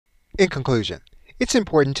In conclusion, it's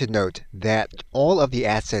important to note that all of the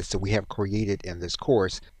assets that we have created in this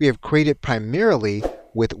course, we have created primarily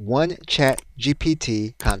with one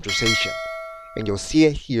ChatGPT conversation. And you'll see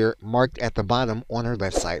it here marked at the bottom on our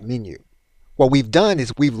left side menu. What we've done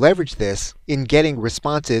is we've leveraged this in getting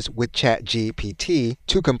responses with ChatGPT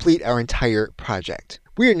to complete our entire project.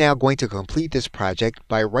 We are now going to complete this project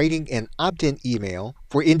by writing an opt-in email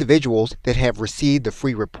for individuals that have received the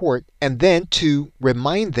free report, and then to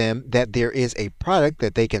remind them that there is a product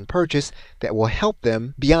that they can purchase that will help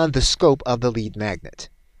them beyond the scope of the lead magnet.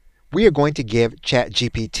 We are going to give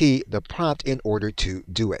ChatGPT the prompt in order to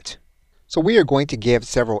do it. So we are going to give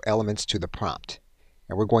several elements to the prompt.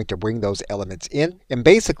 And we're going to bring those elements in. And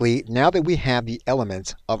basically, now that we have the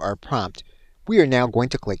elements of our prompt, we are now going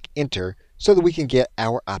to click Enter so that we can get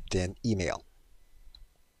our opt-in email.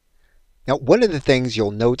 Now, one of the things you'll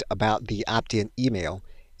note about the opt-in email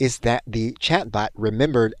is that the chatbot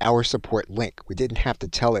remembered our support link. We didn't have to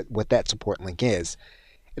tell it what that support link is.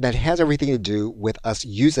 And that has everything to do with us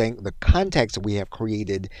using the context that we have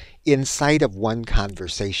created inside of one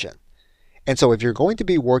conversation. And so if you're going to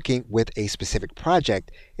be working with a specific project,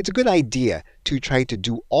 it's a good idea to try to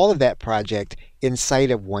do all of that project inside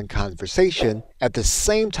of one conversation. At the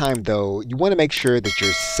same time, though, you want to make sure that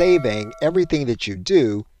you're saving everything that you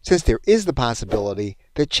do, since there is the possibility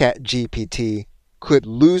that ChatGPT could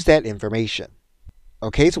lose that information.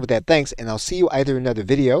 Okay, so with that, thanks, and I'll see you either in another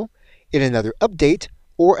video, in another update,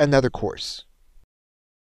 or another course.